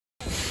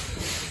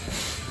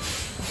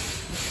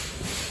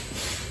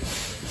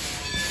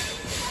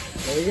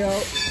There we go.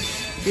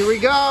 Here we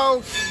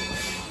go.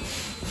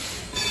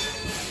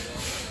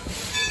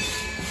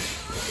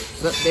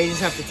 So they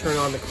just have to turn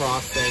on the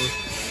cross thing.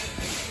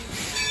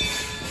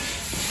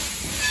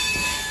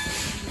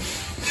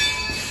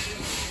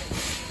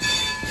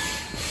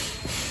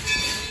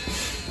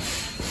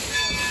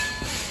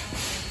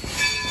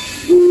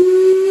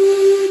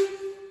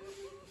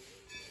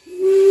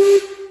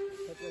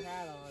 Put your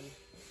hat on.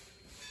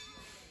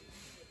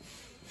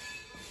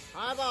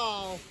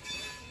 Eyeball.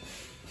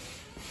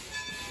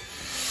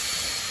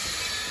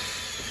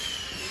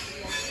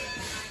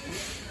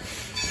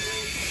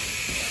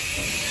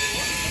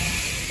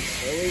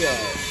 There we go.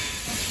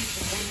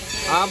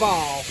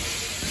 Eyeball.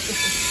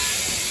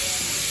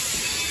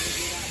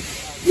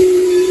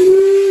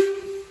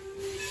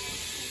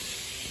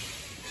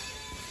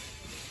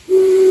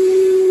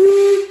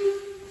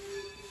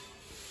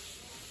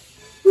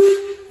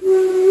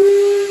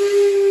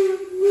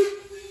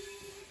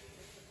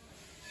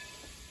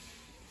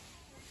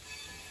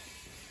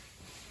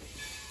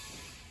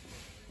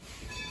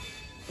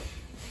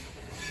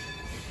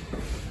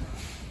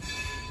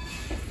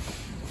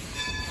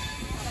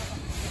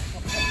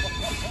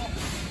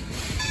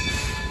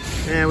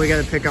 And we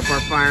got to pick up our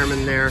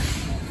fireman there.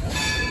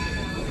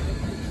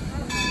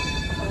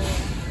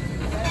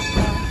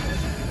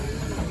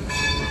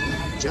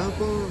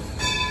 Jump on.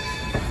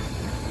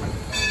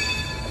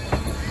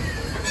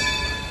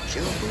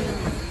 Jump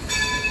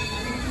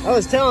on. I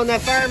was telling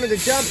that fireman to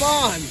jump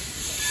on.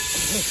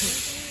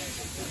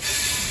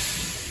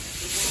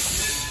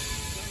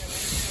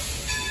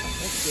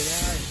 Let's get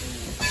out of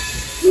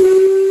here.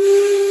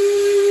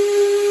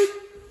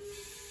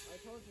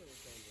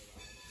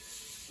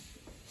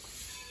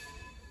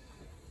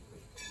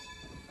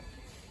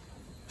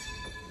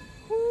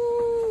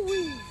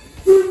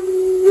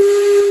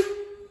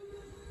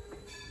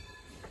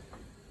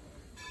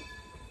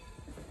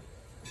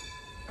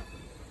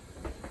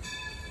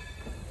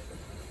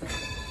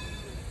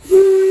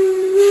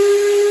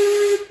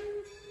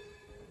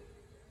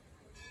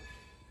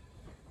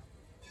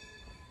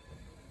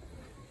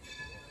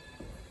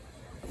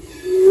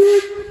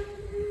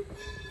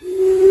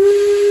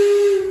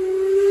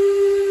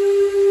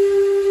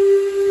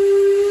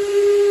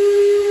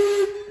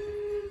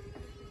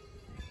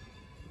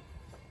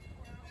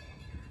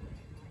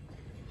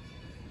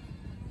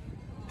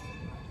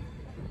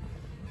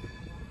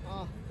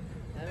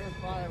 I never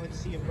thought I would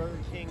see a Burger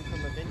King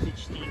from a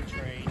vintage steam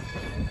train.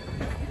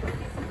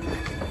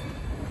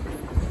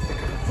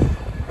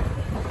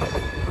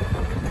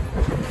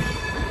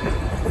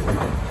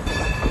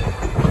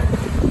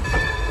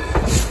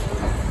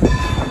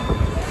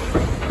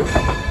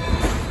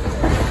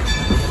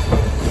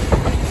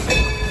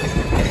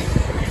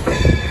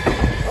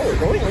 Oh, we're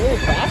going a little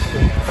faster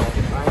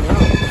now. I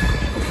know.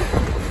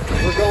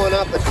 We're going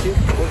up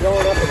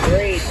a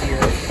grade here.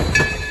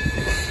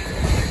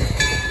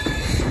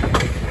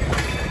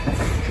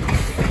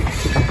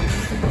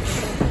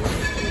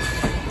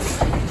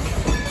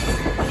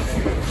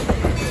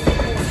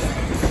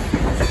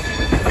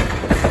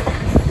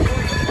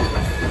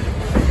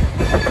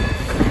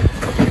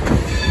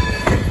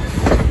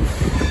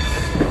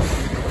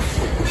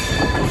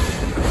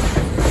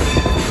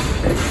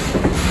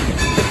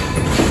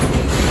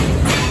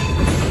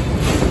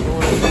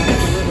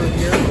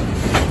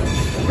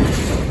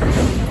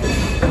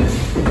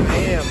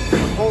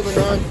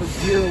 For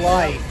dear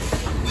life.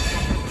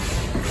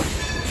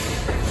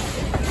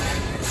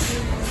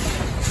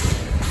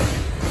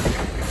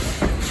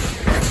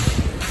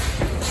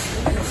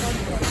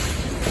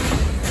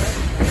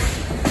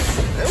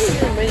 I don't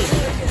hear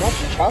much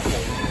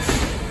chuckling.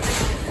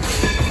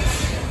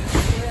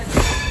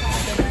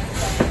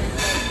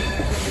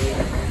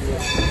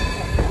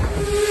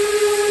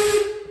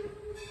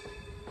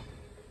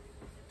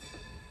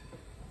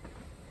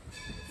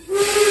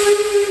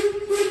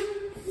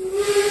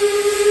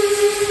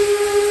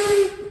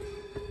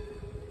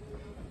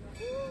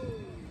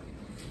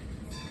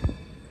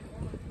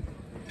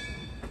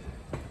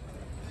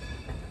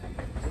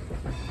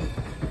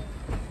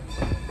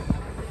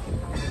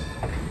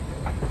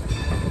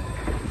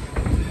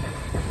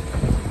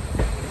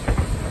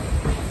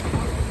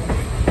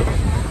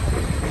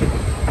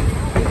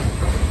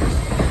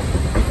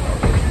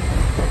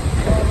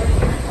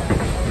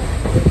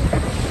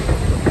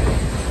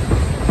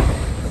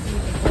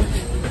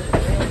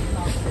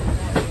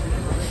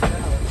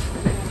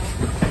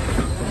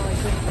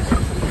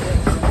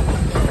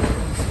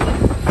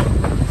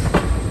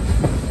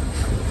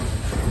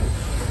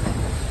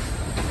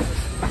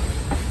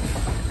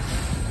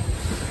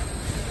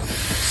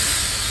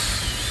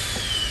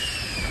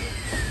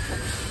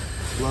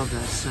 Love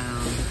that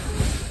sound.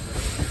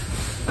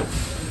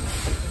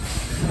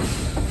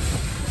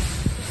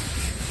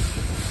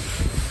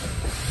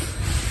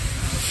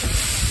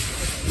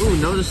 Ooh,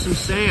 notice some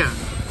sand.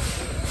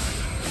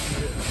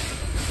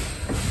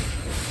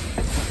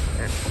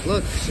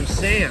 Look, some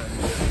sand.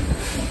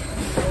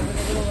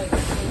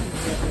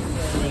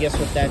 Can you guess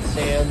what that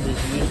sand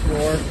is used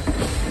for?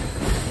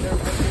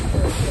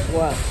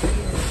 What?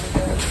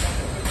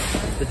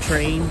 The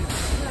train.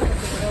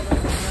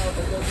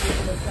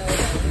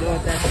 You know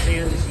what that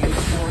stand is used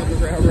for on the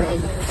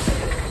railroad?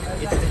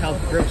 It's to help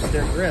grips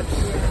their grips.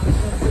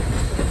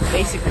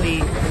 Basically,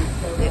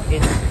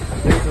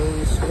 there's a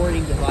little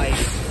squirting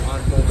device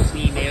on both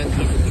steam and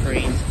diesel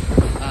trains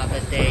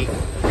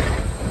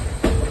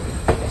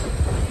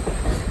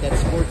that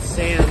squirts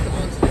sand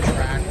onto the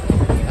track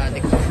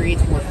that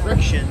creates more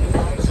friction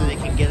so they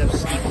can get up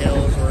steep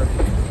hills, or in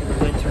the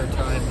winter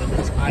time when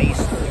it's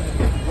ice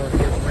or if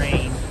there's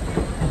rain.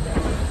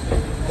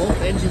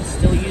 Both engines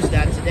still use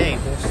that today,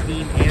 both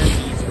steam and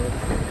diesel.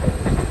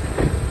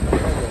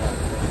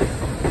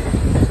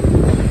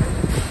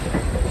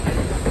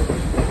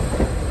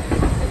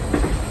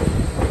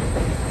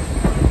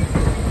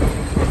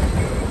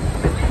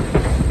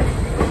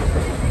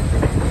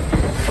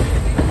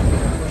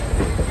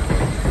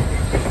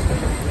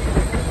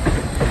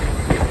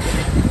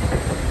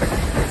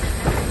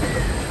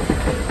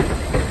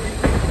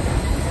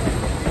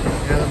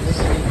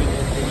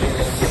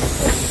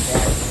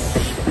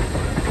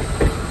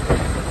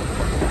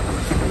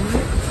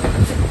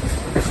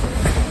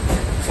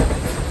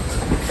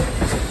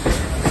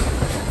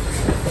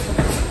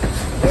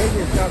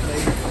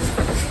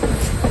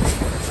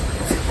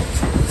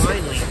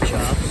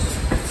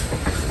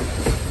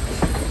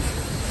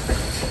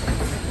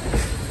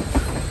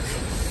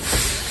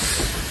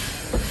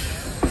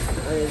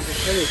 It's a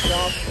pretty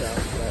soft stuff,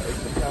 but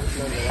it's a tough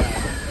nonetheless.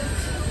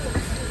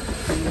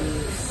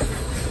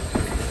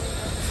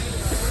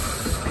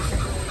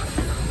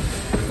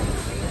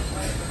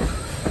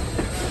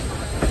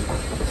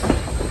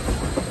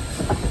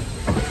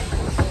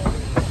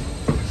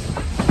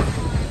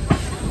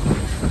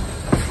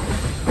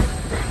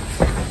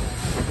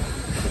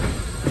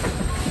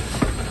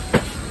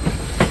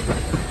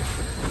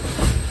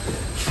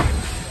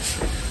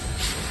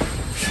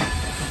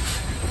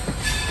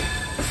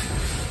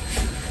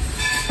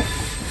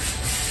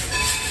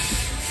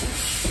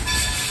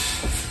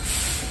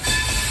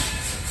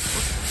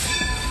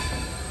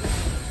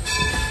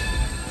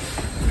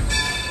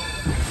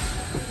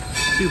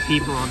 Two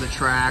people on the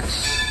tracks,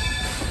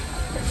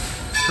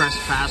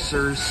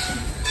 trespassers.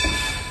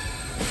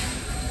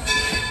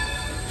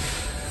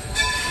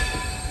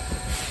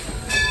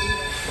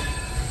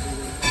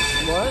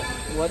 What?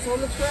 What's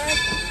on the track?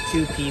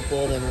 Two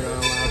people that are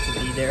not allowed to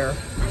be there.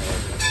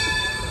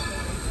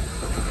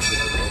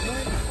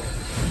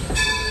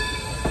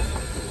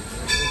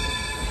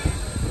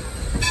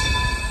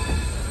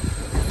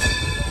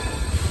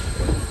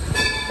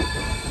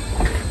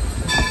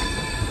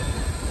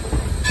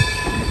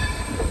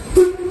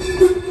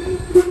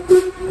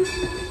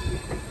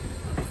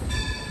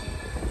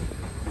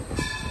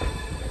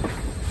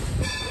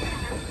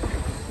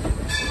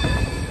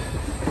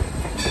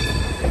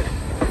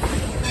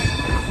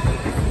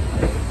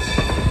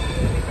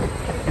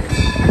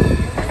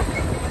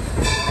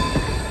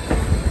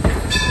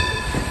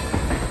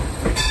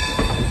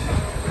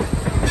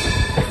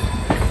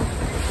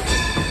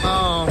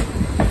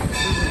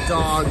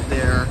 Dog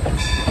there.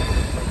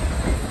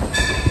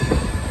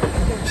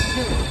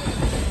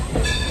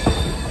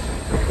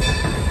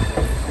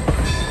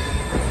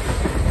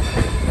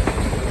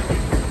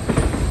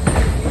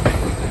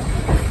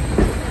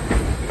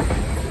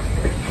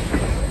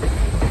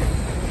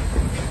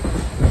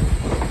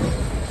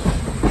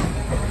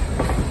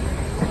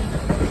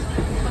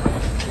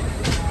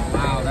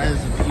 Wow, that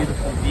is a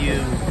beautiful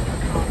view.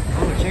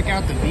 Oh, check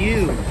out the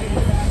view.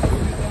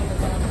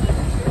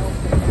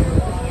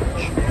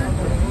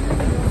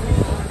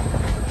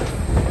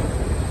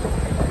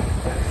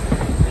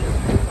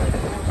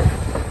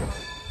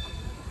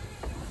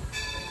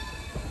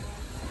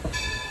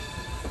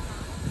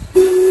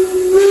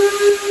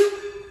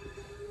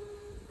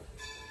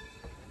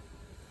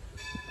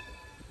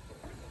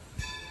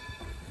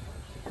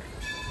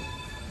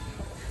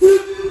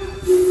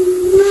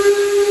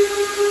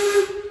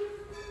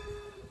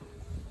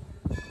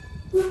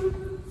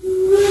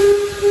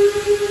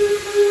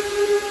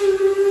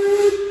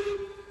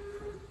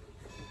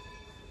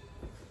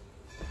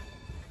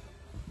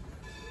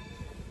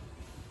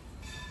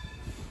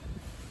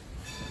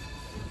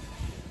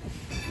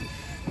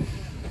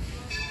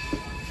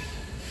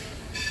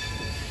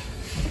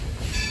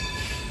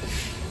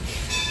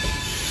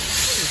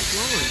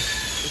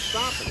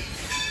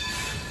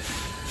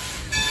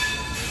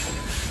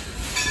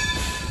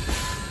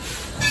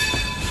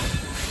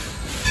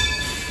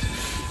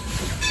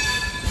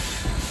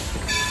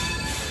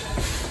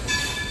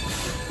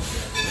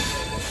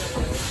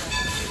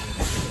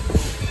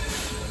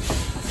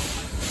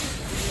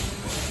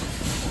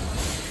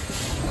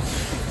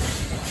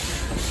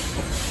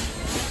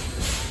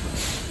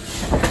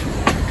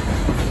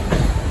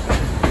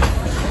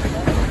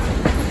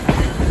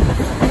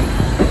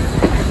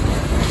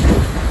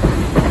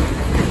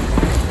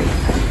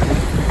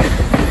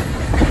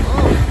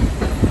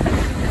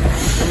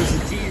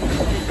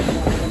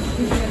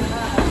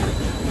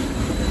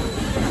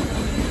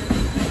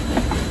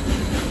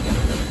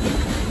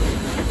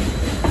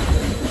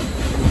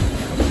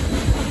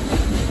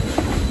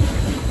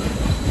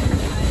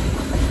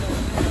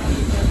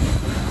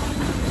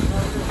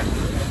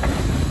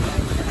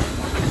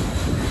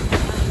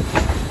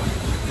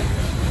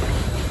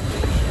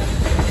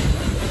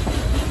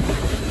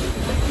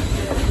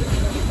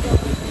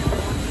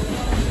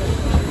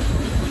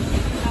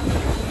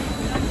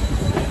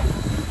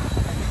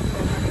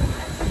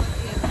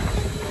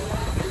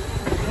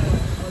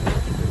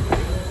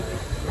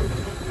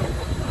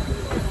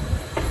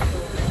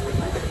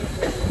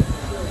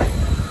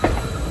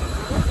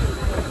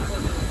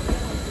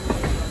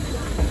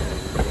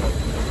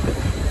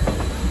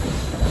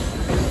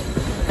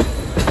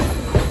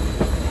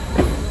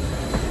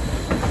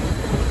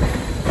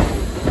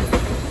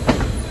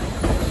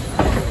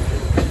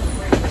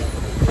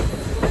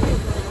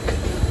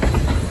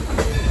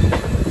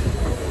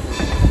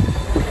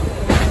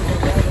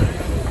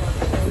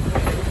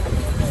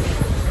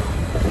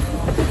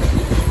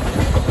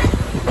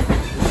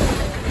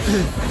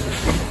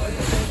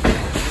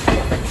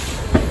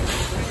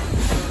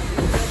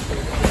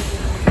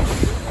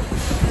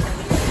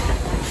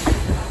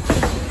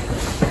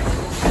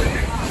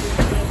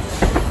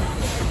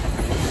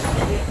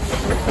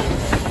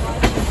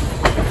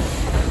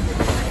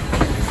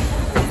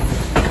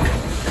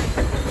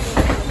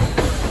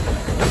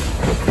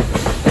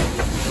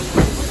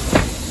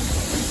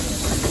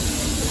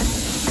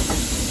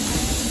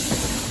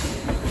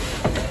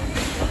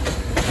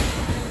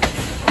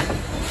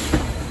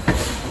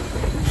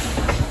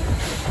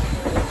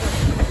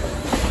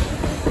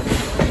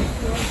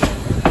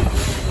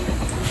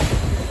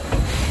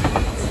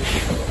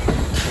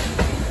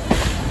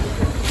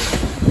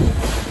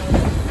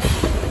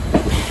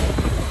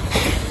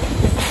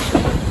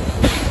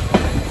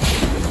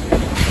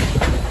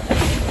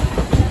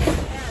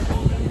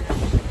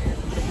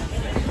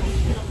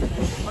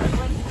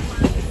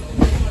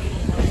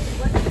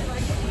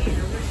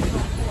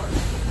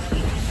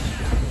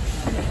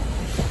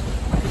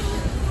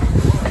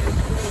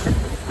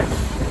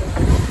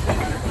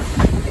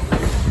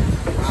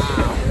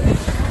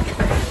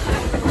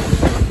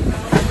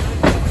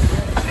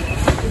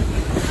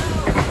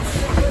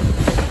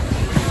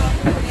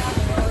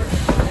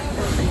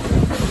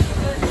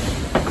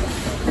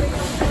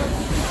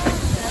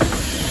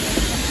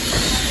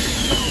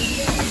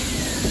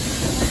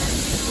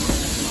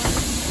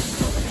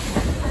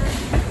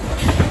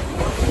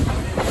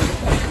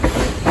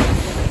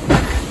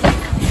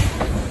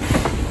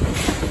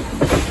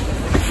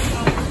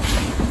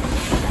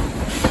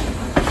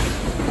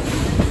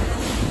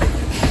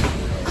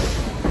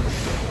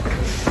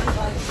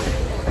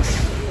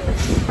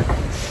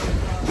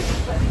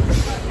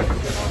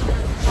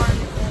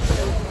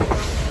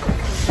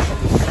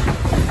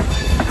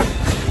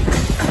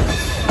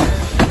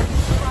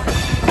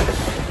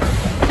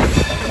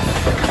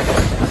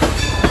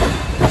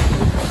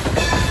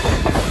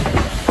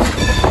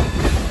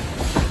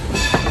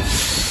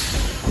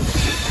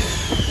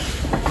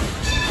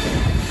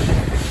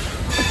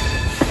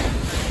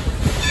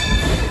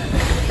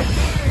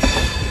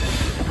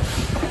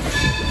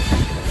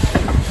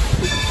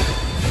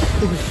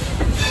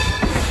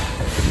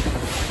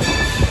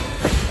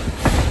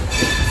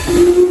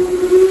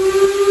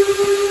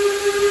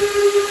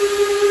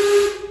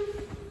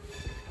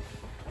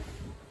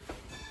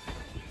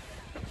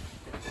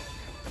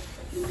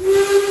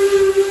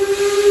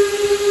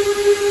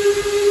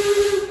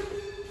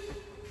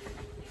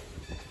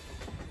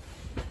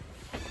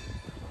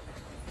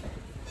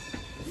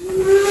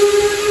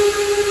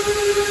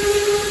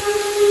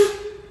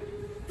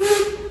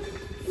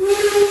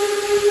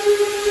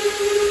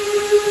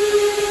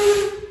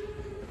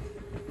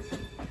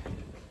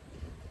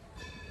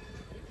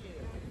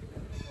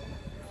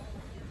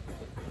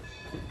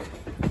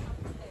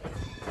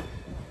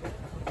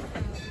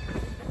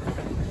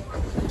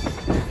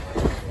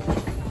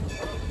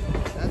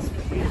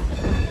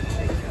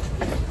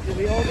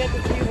 go get the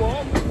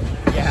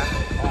 3-1? Yeah.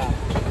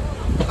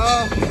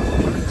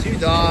 Oh, 2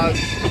 dogs.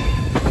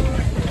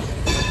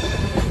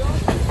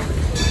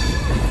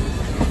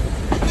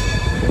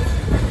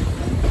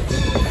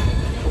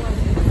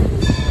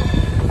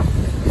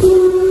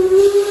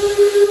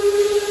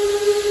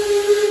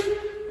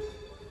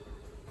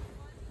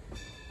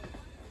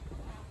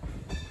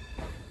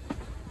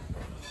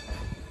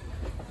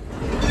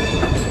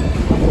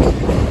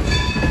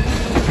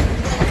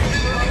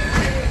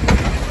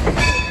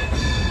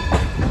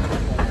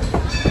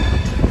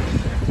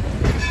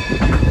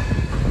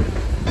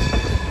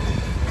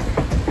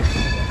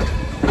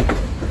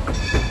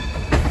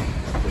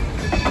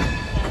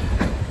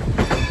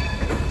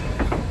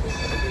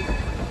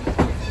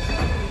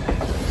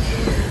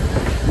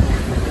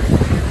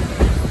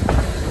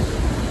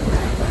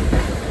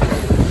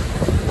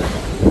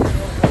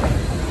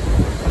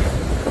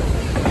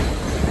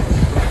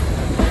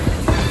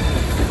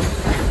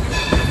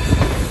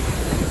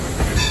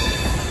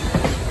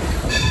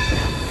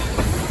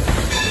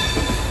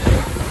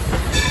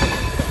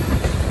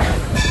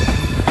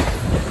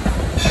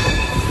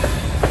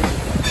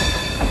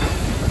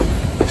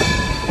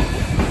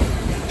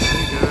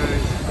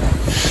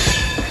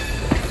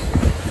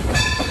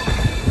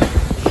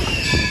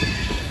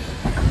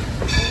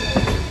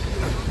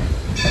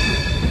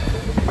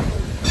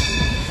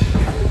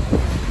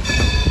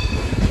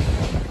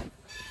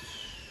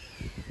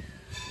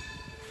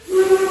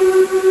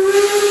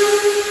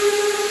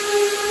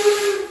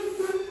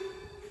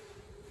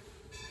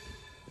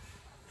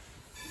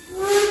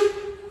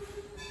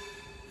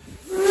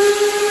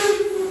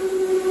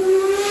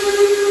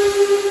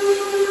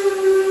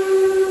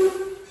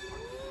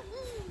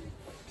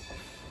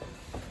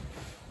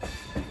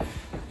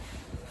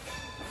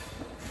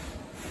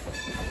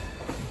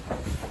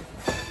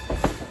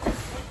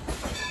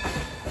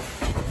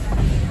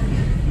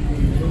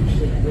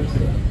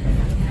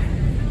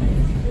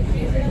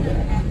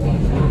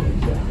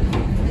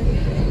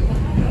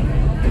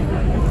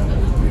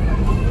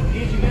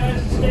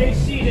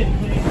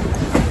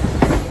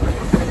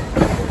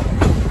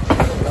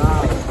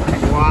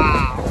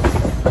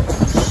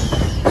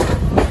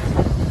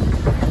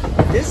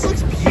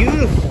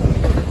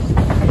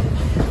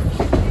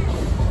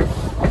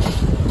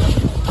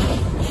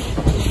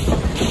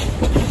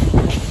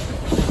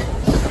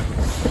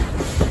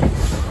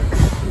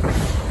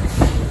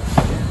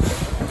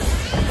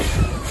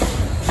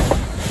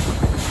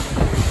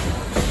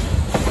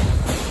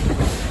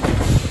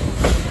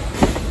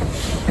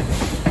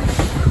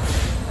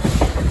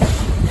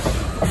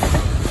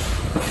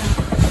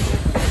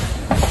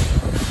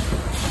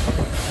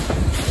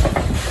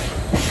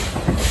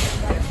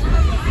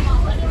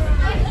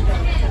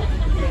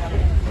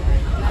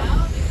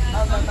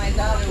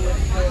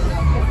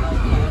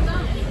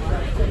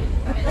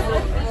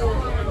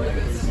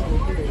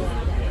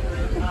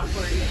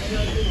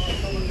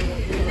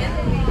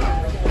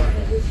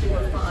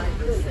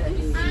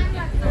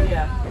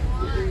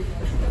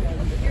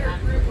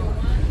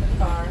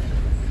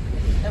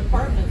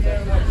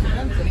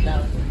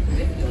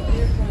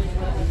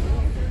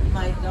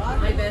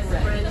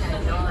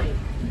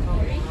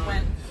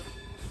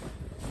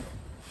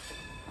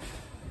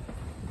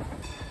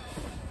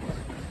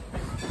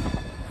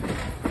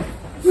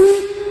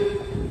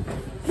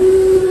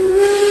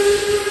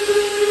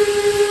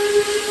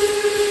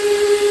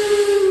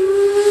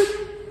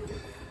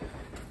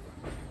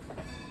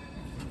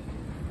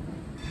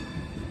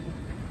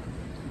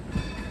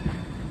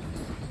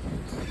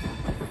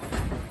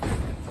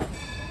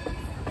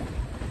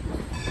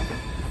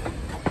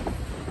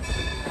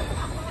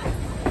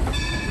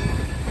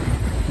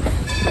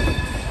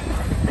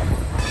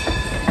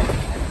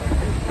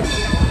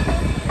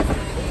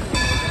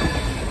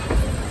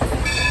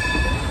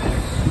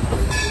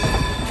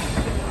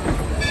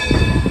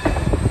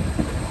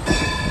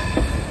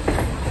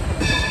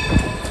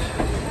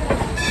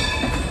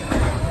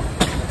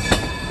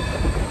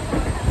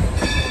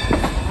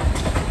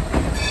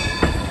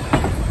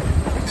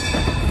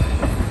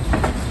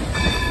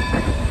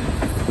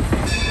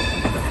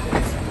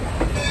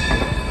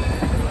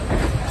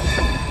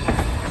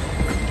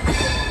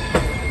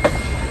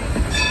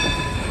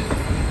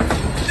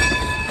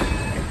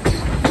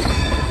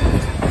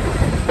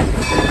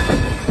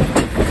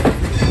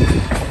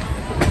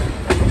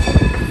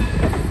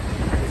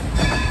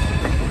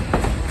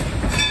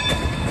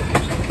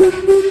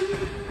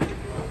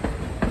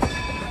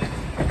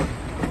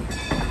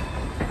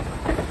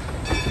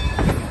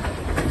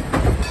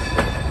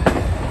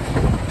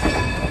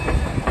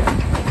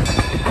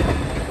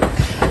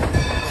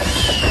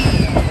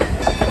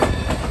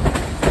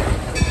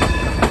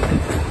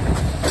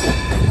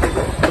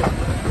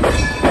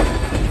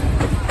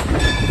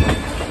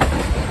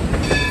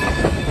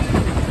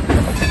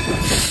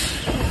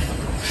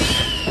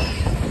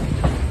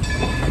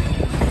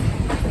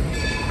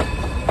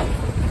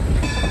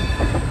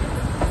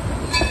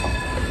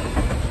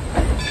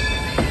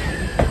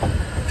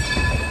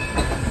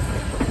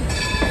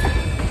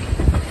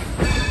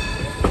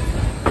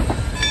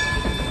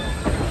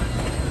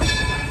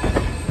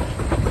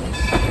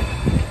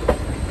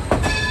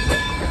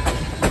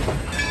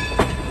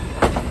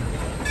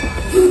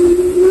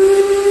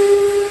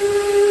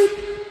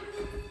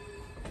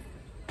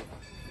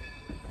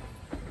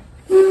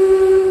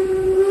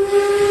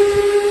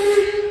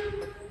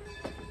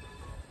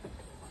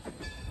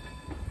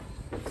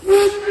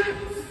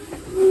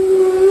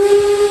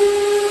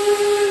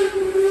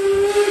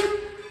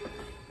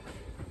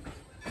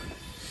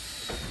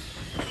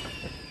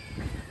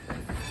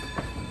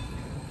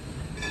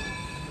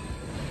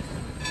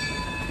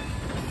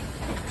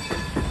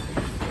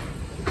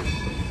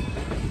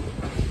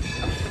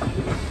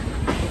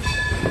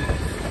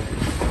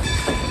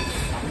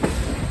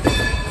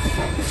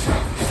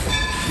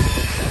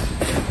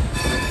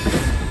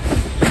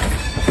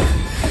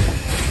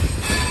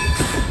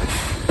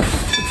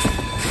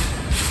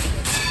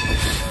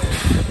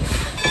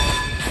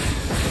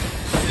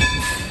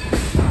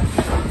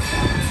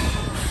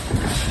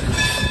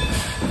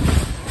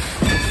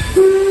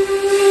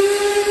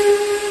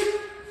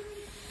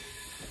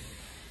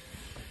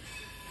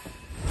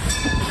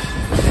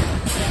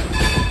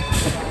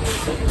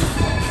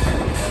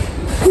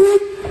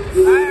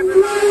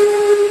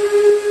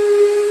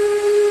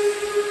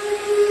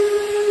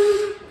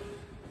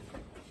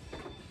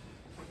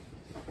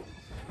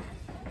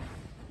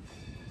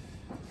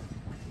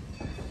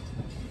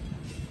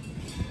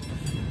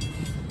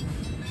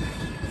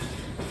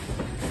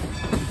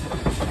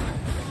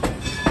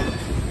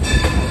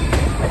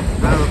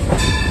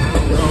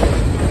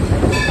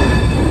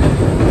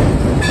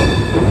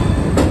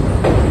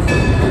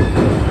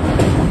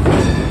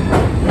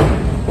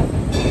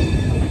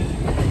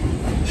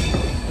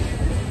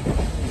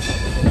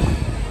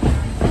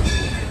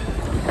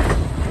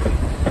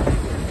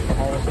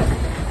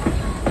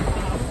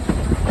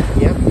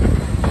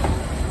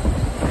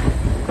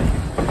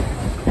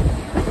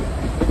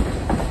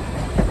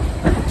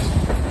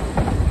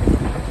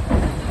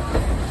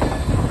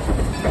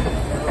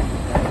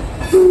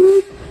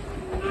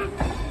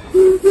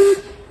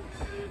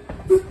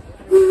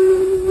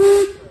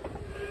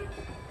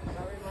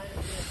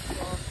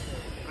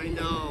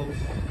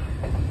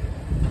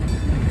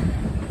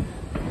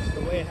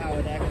 how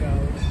it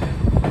echoed.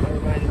 It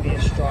reminded me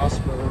of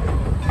Strasbourg.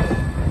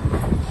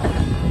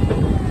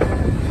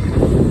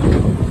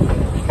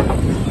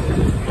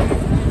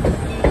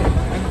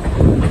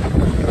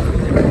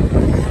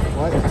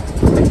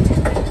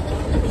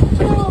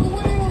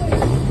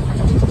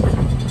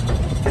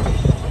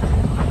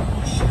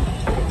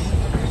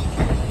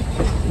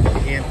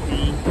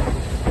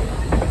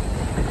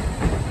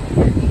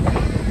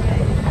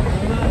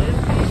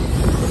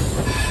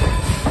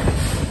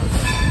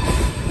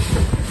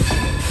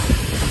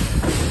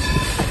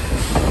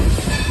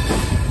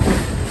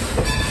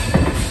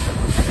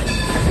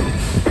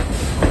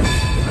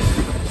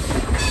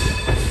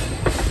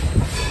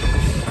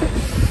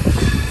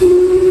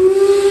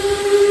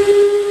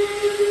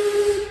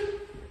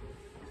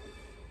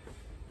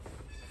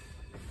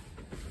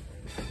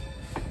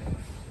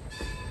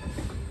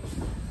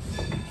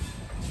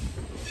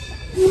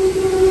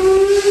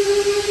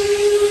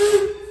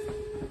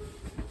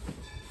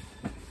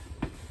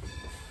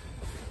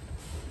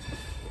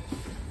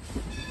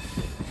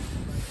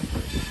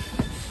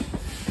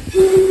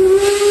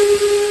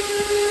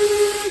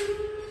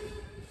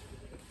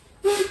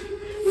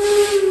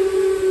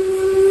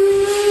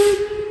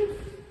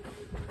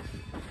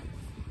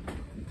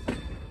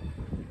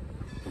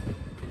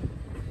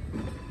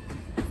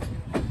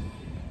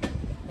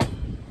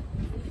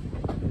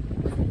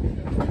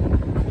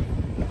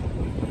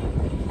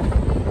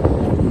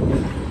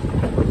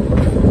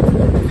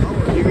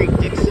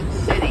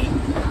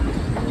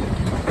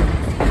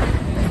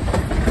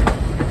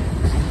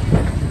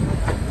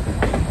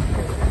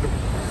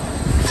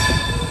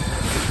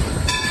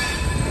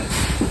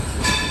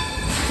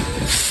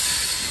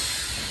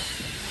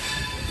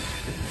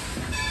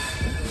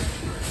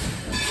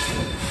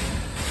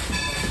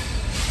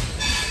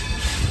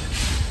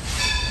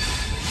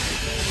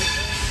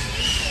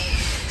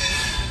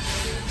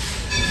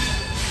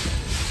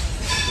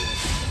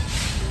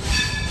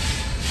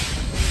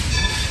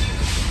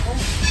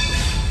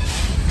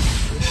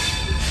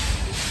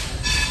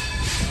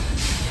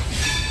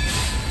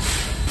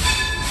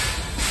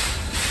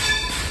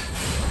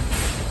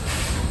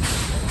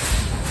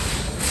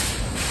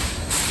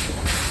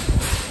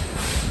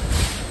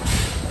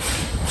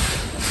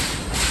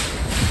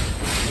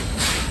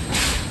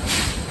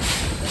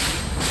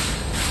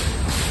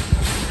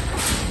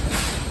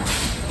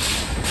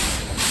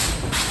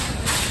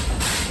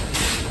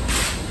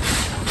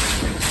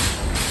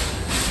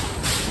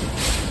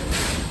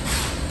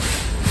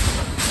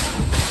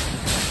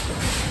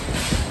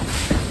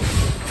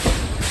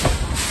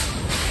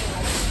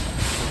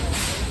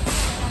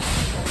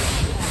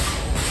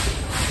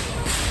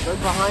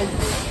 Behind you.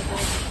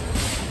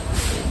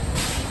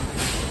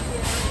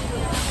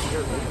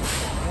 Your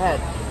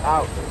head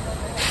out.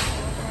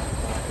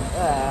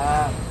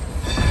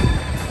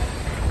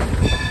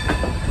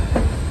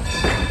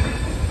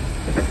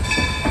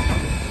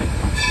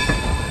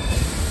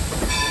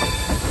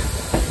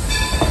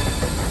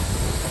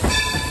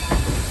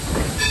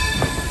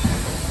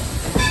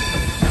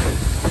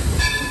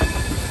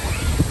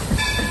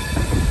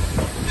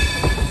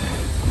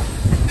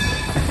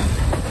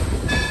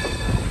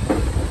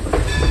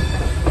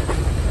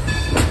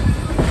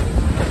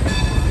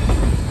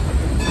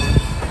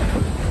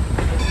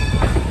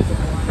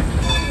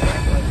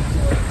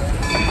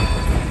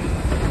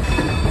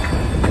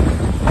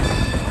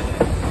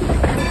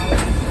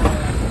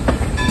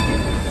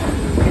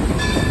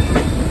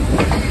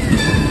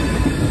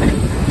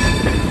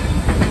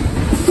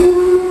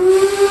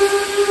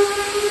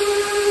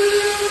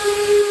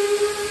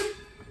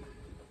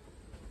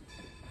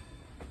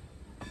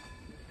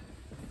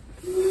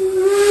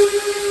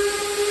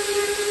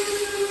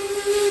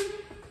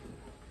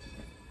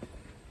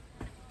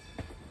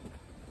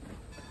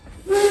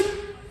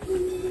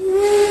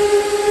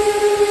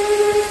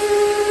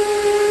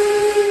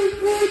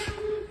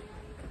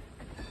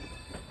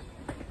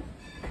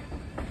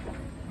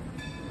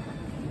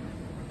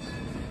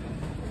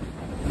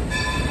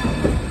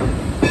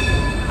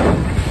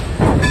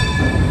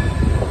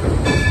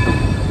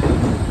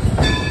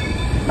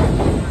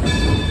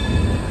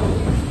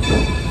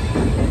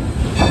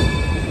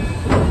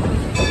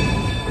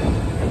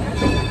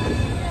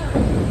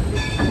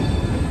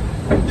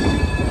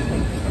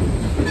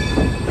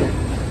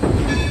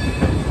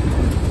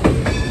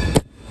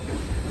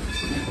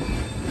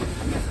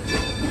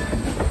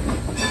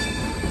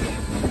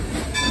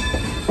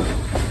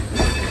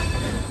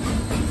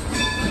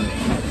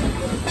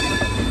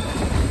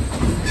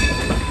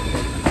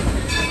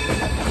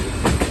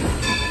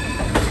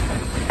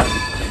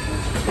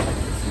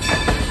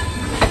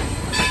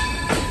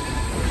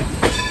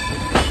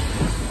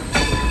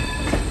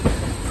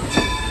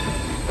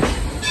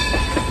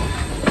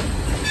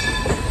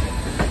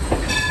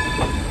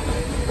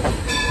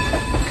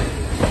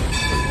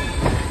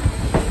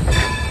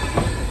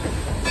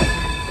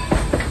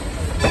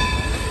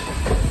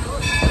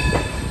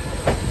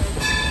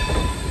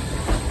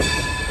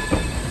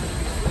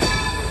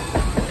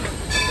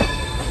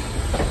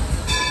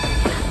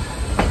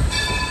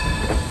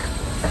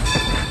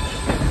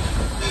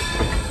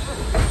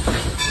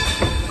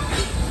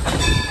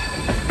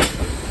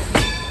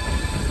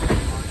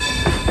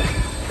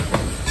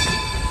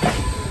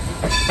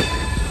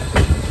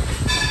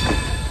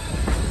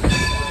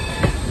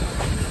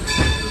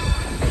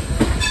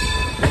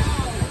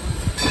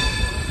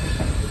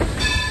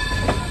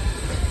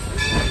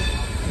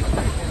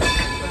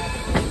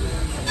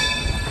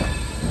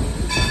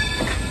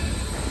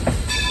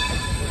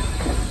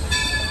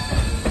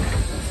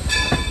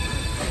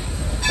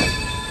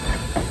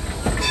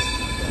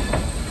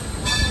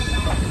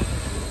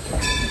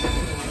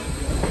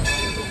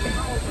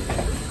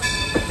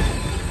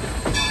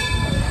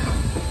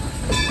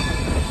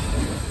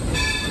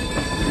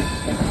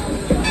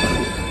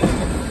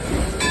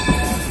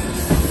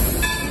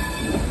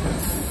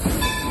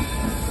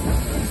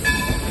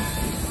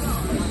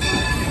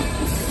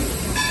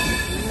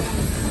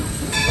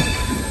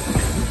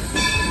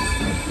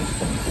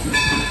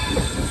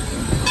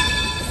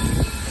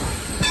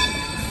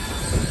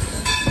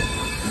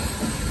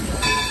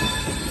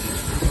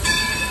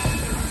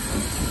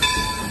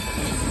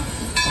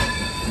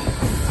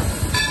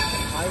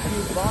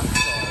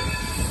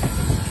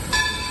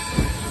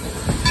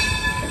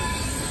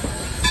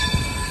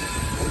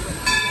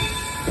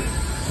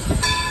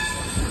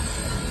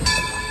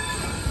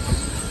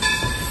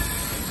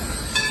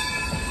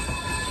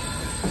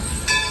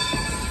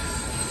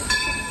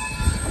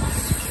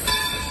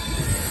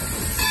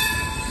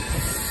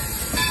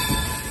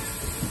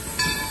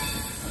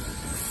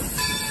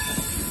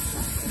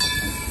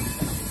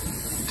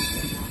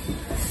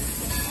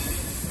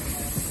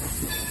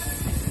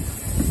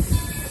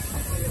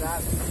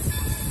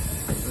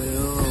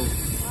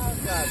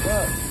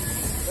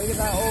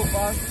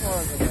 box car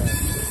over there.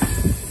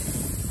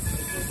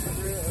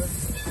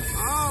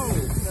 Oh!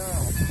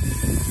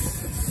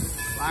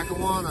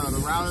 Lackawanna, the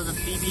route of the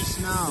Phoebe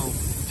Snow.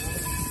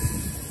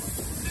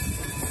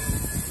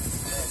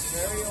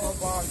 Very old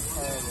box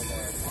car over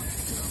there.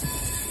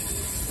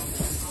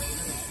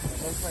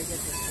 Looks like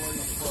it's a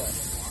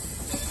 40-foot.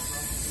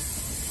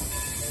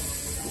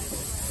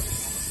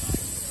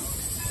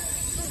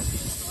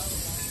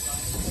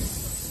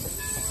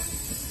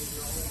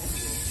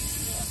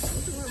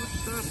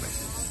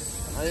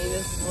 I think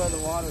this is where the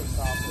water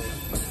stop is.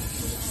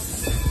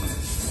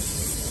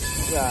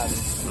 God.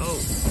 Oh.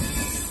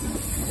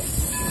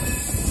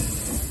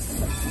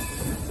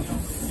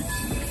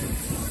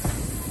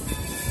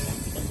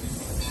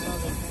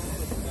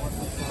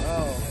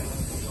 Oh.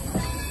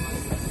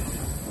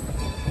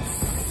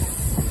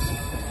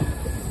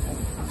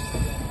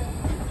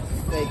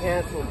 They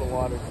canceled the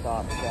water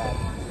stop, Dad.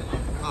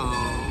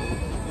 Oh.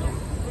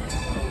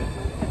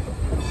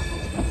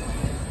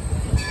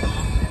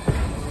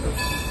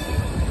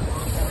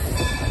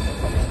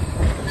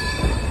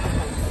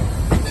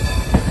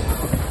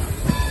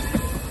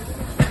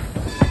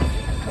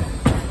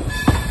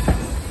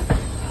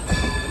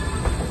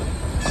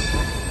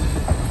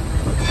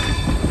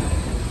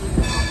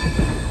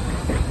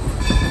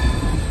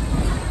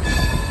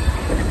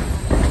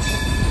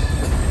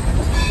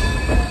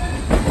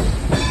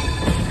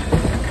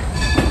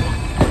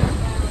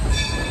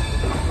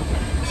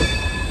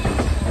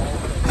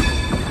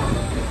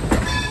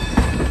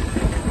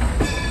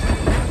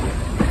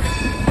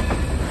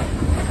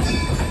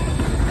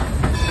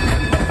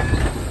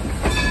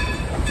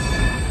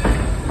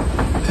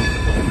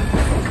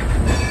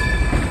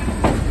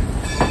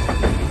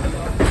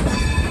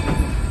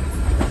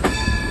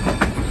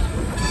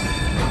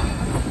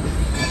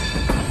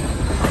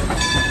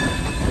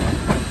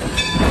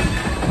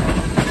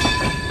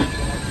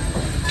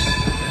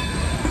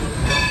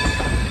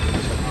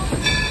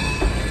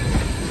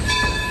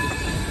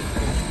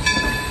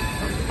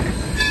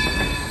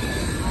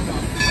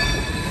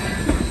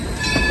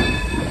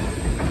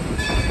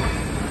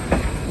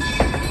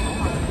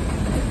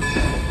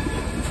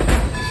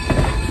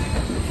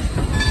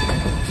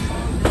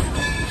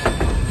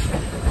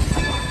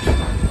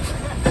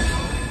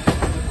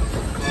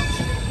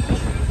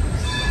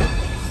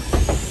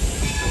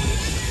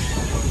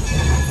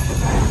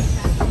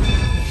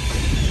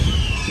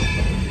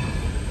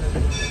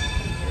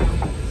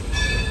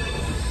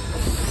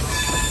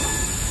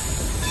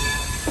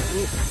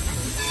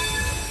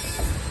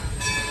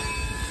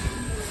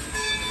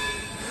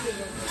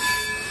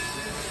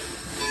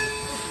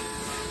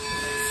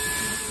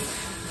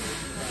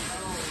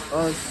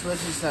 Oh, the switch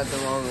is set the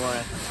wrong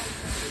way.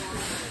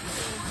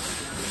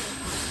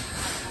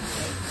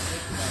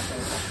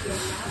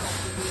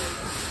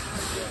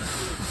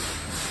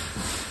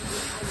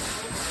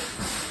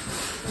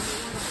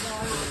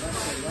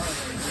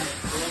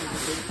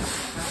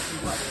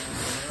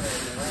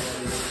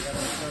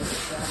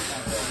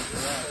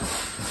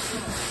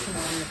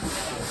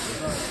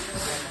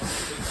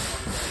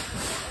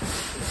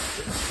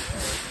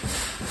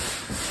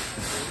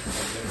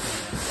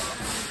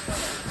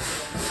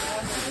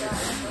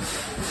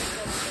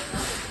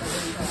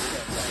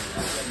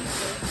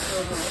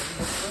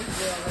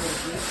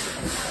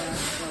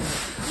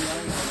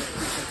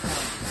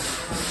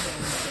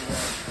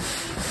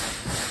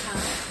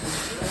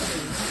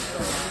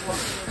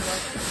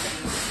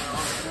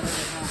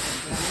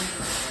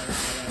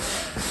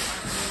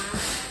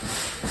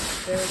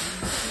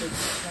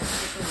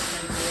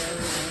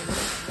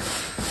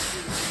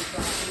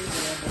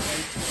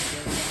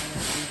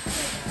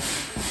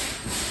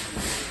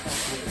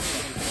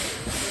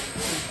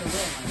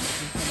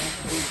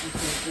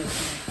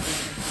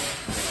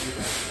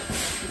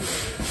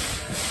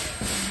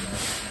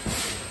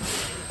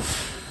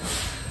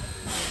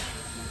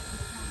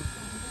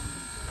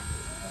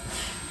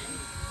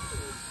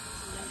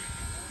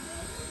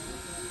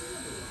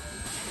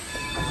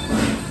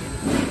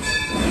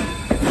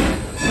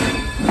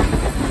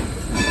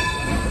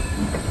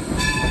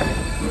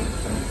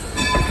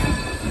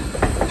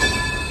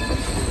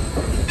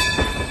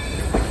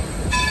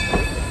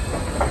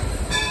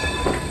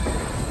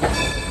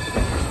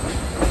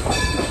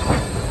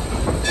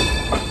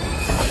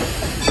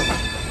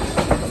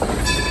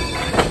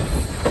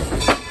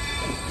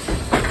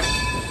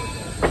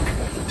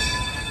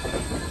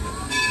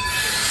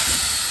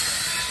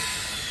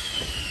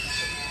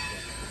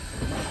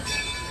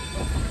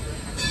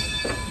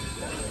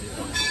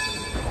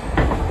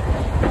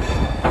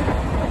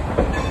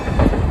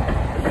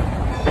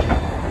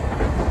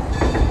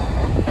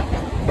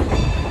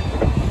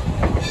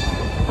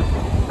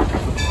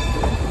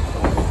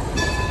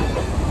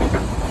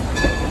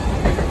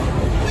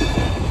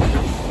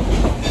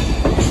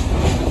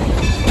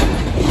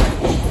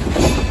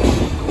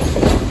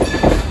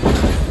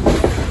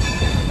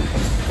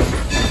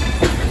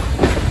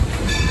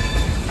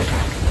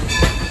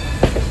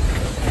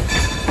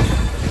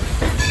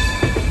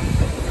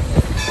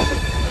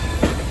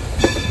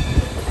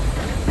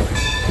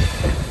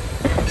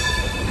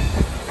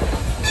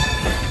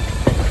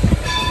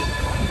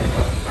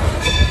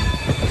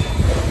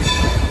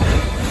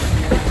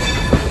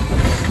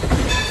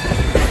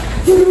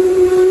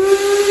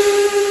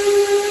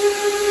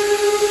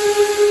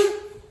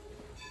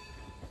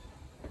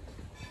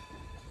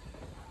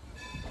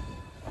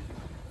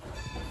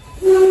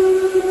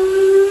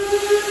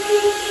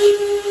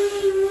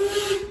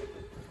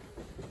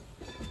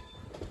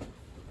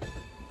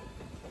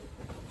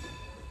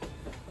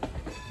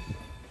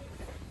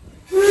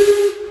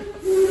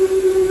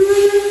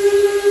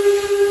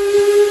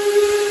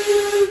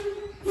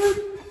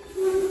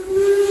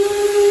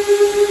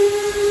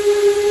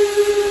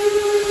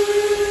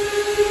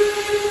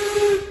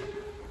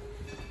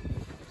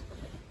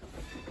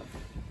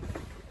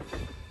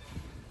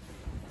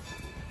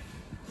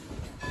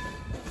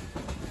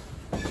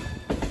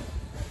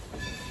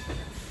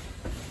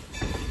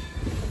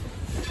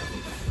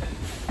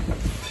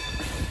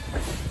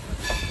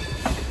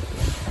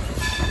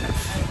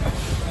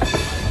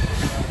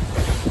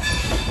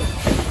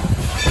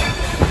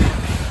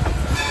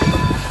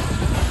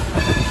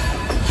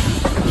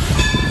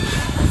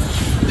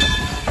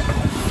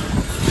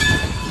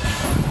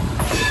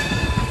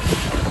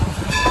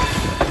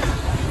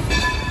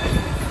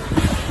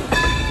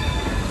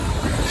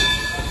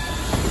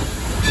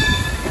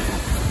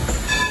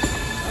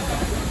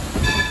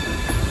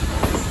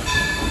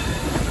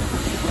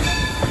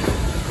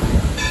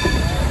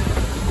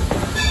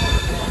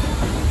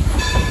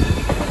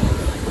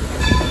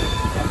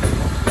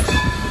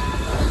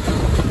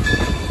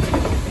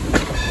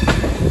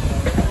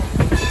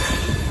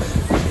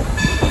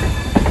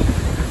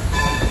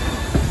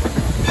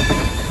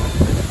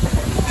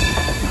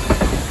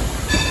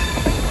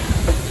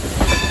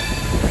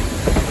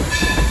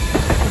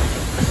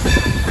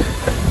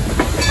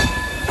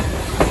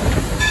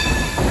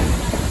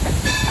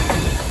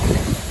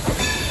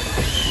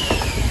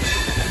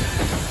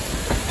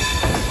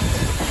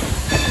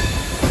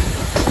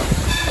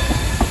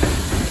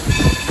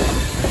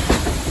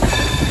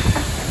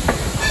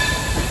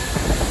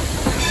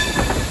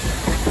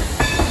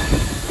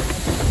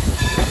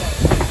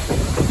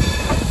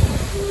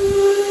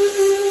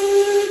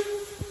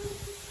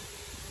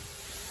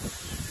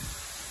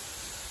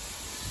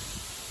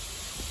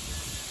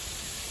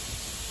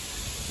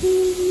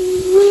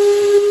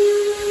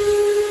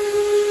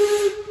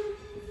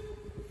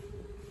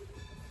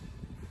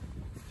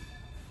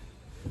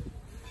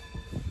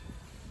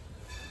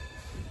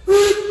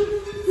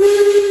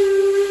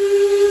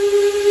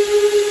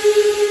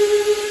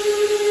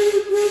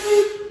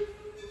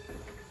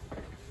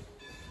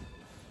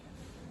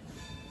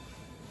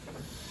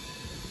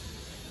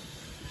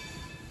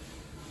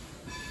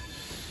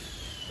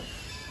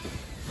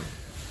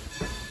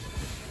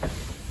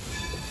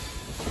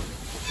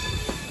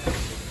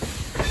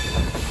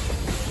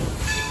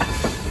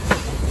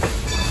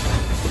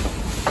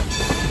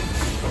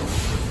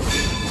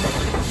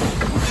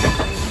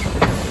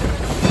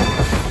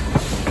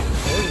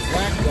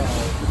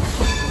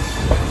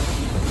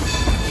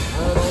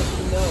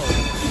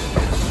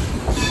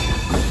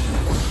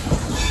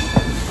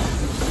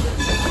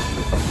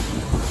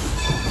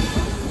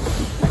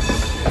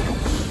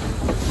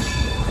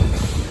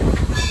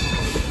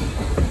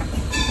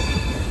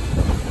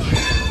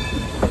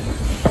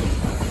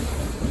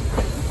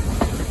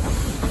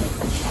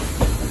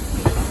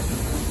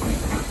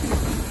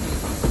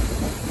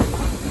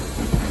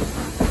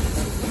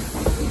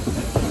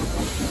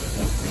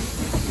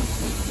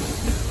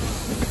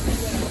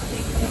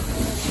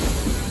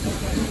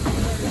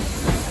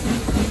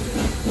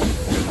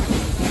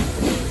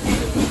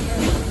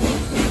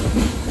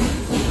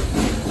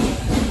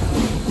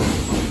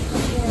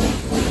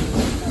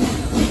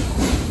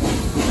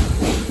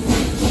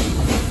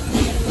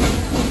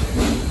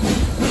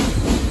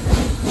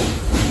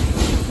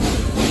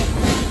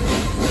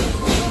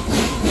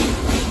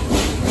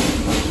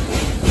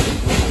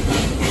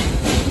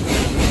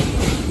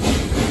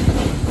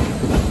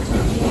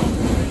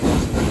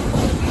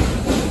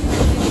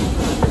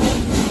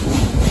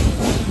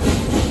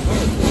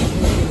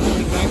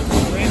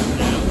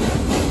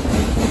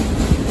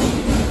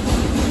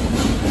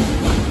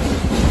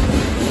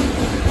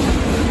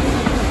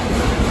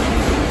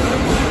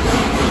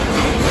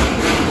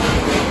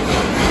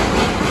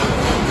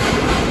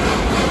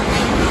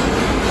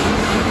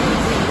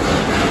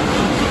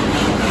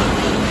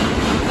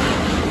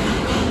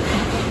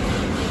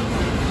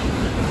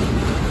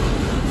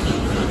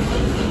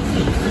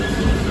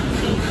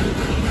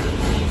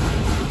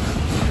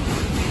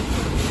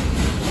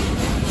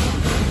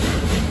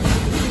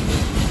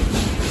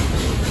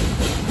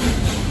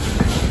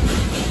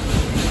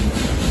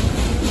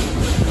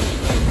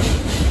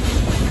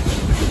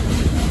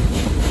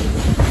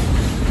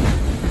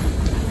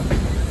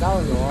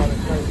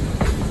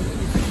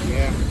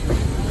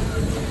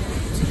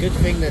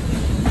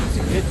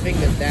 thing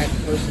that Dad's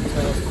supposed to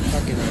tell us to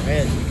tuck in our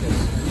head because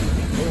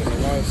there was a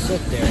lot of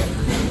soot there.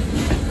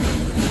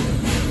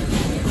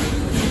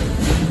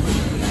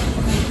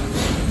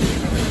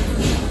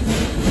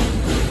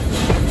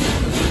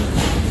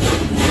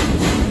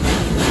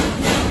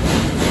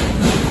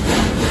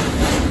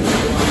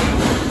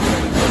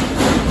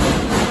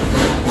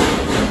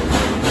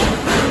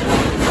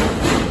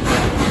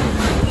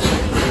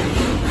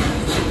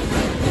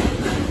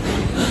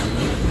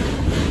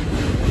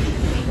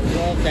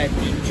 That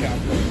deep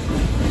chopper.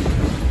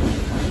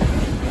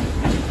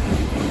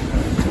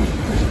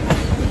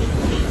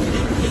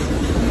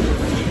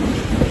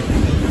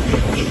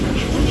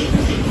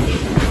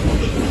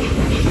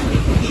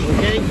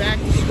 We're getting back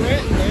to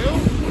Scranton now.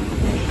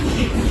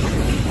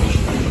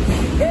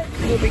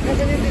 We'll be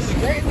coming into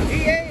Scranton,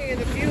 PA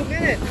in a few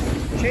minutes.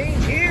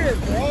 Change here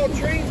for all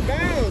trains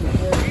bound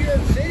for New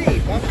York City,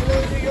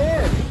 Buffalo, New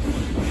York,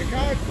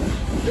 Chicago,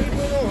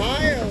 Cleveland,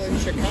 Ohio, and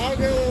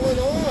Chicago,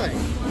 Illinois.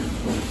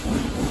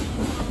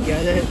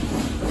 Get it?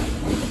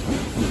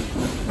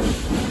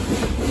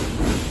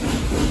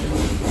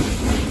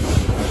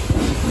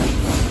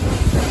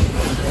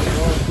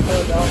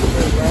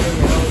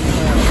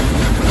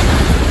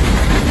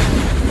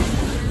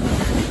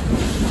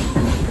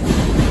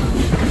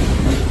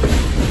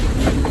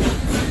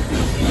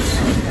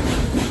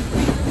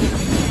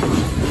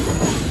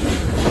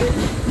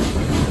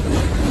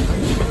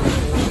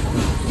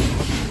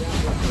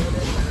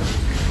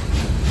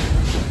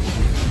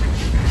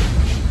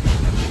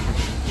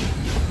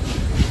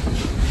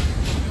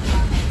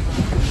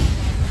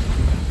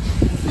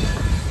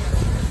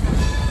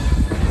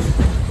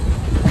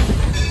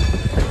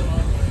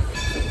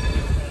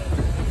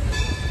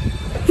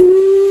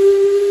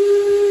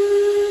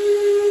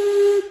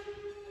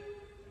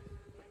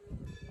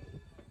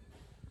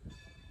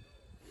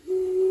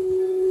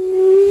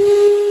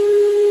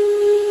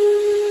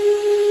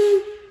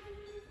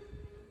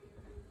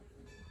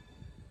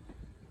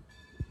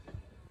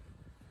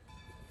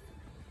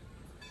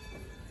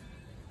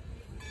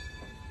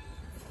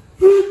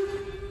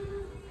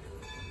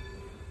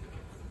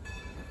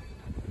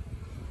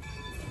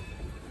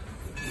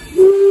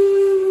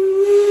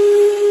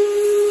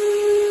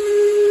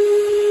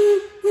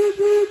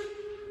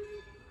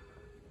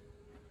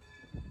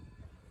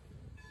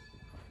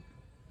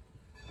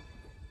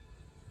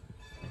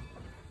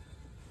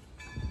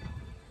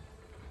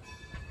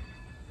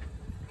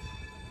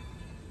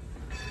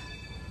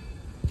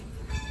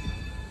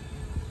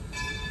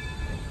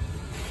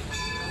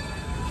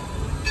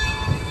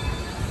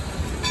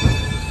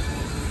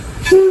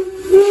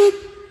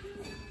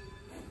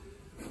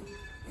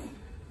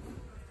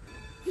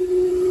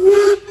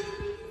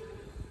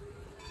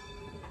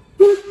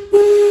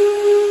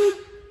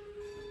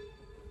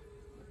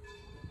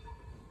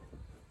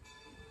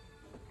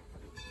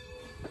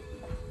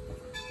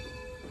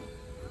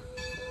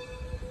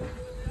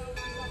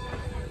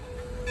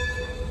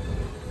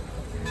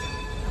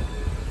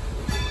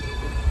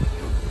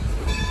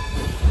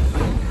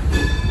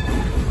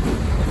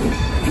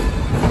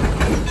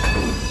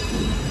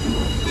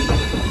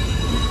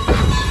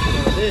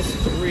 This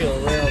is real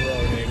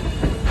railroading.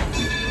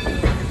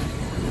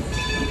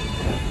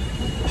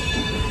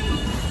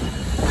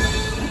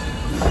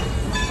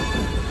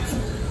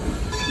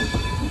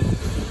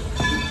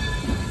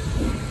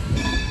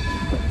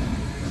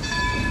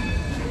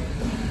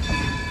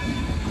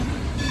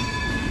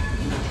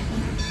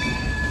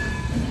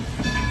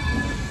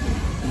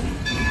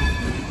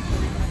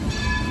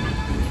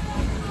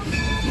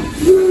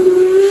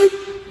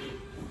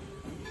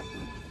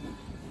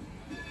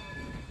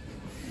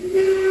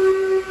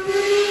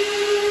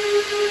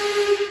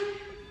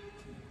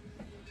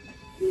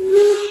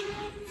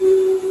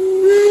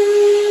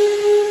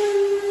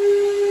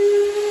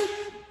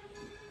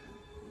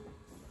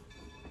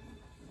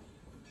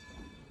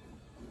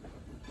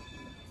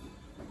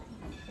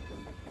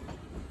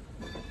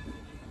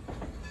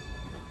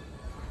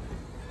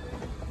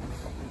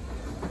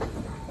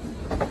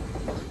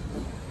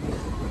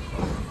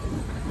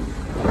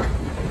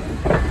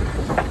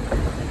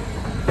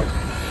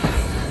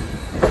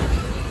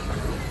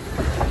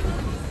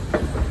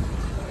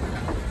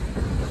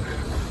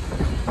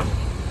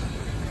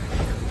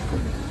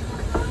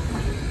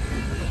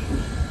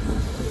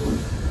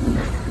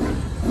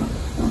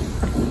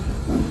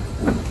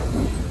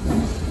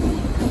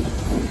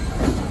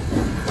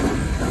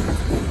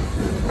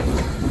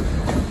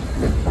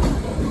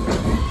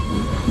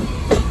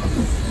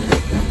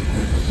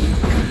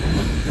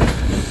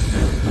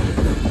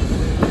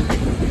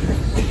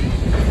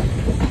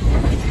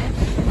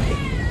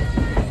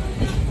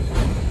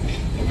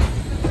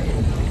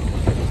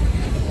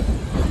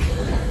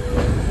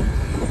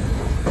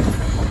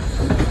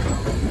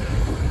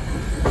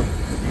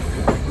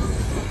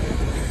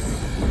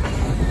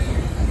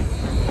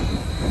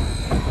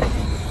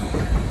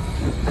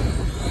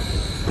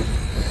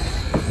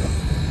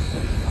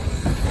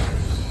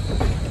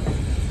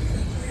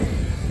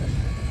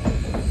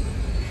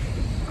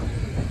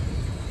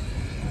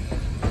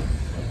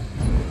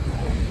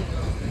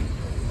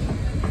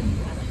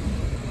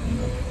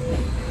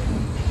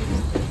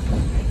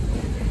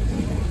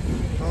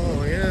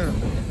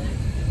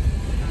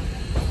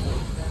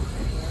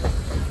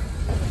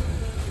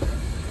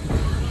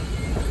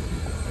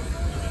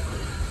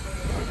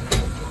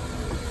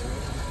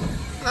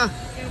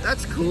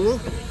 cool.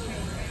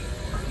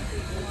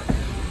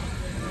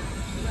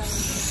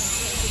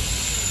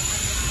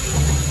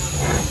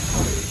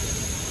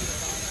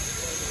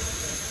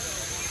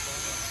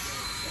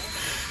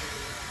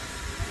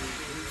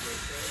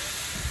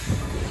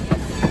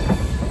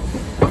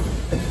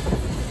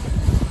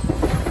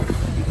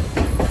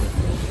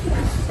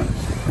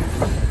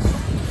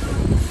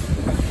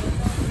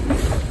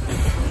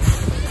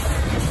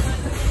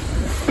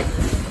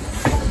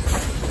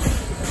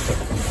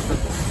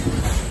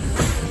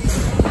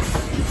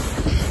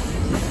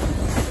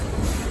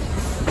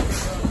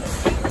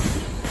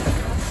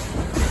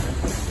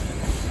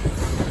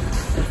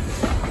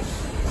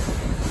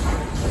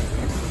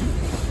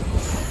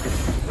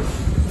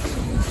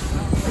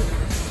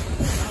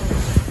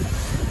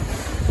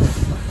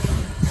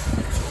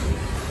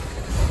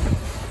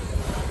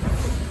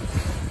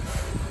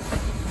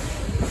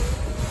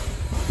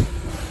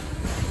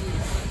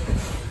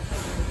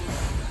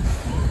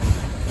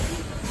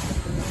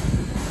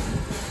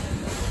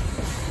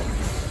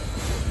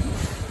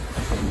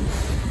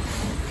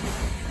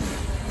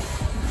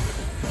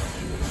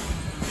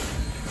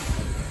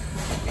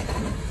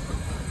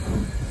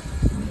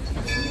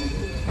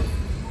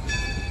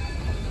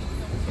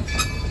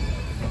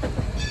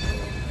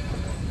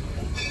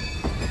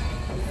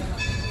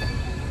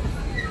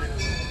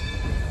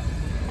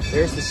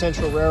 There's the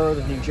Central Railroad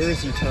of New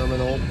Jersey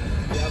terminal.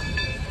 Yep.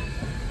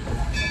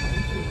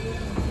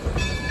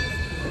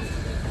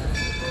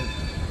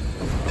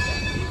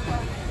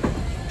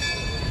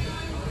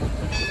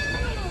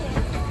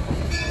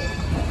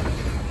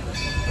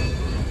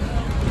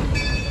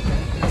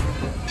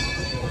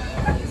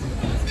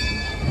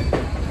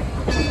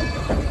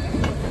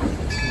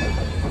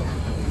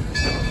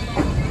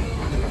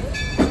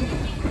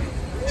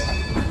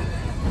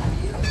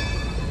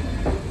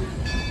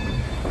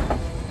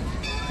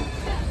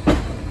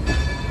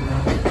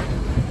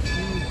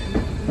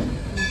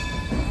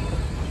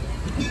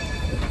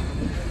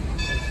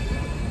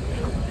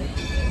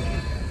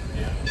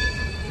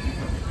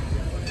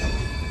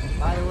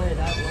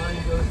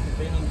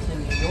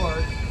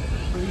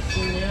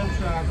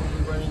 Amtrak will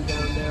be running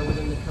down there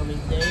within the coming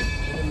days,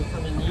 within the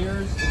coming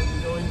years. It will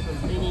be going from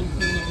Bennington,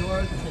 New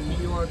York to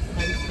New York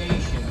Penn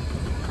Station.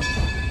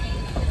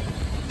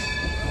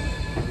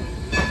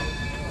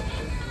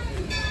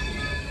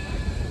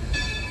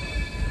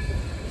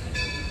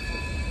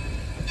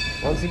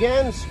 Once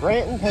again,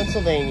 Scranton,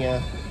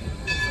 Pennsylvania.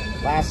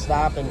 Last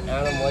stop, and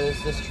Adam, what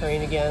is this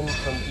train again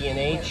from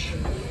D&H?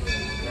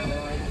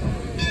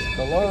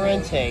 The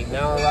Lorente,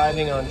 now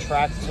arriving on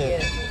track 2.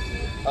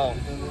 Oh.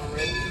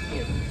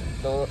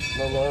 The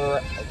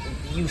Lorente,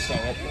 you say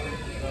it.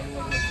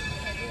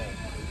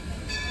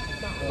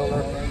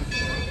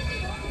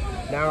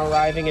 Now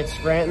arriving at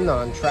Scranton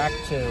on track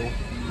 2.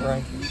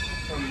 Right.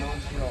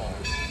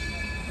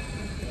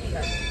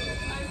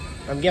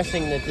 I'm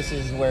guessing that this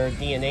is where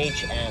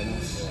D&H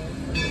ends.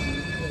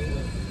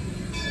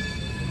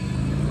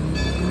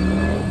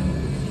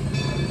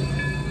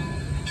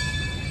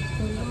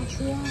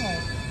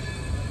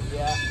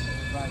 Yeah.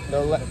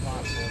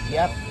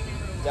 Yep.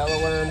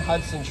 Delaware and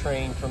Hudson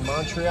train from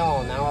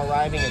Montreal, now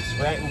arriving at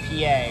Scranton,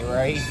 PA,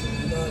 right?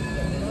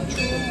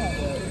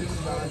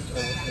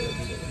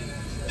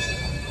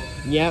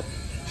 Yep.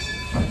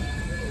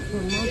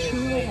 From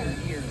Montreal.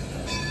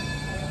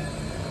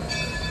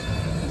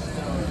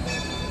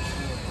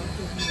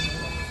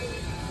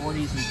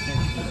 40s and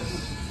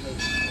 50s.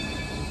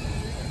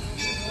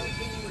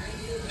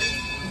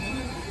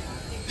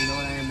 You know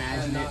what I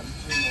imagine it?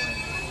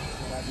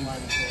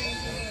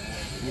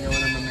 You know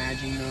what I'm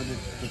imagining though, the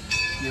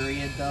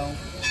period though?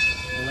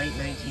 The late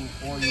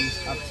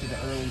 1940s up to the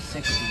early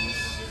 60s.